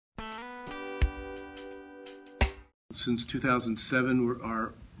Since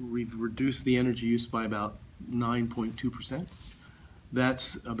 2007, we've reduced the energy use by about 9.2%.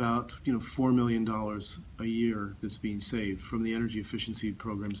 That's about $4 million a year that's being saved from the energy efficiency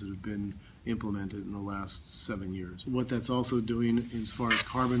programs that have been implemented in the last 7 years. What that's also doing as far as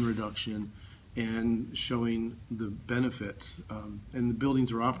carbon reduction and showing the benefits, and the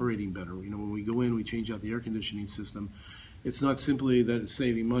buildings are operating better. When we go in, we change out the air conditioning system. It's not simply that it's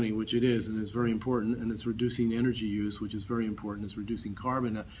saving money, which it is, and it's very important, and it's reducing energy use, which is very important. It's reducing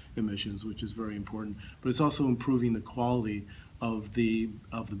carbon emissions, which is very important. But it's also improving the quality of the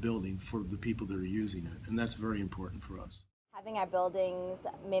building for the people that are using it, and that's very important for us. Having our buildings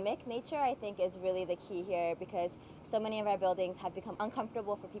mimic nature, I think, is really the key here, because so many of our buildings have become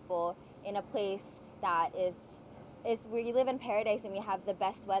uncomfortable for people in a place that is we live in paradise and we have the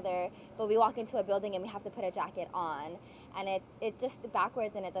best weather, but we walk into a building and we have to put a jacket on, and it just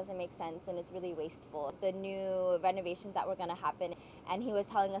backwards, and it doesn't make sense, and it's really wasteful. The new renovations that were going to happen, and he was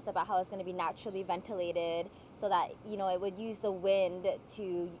telling us about how it's going to be naturally ventilated so that it would use the wind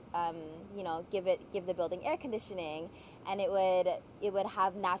to give the building air conditioning, and it would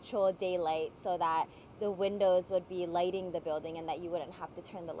have natural daylight so that the windows would be lighting the building and that you wouldn't have to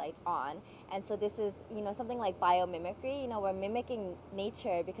turn the lights on. And so this is, something like biomimicry. We're mimicking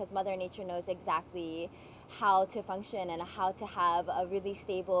nature because Mother Nature knows exactly how to function and how to have a really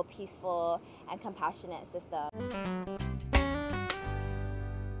stable, peaceful, and compassionate system.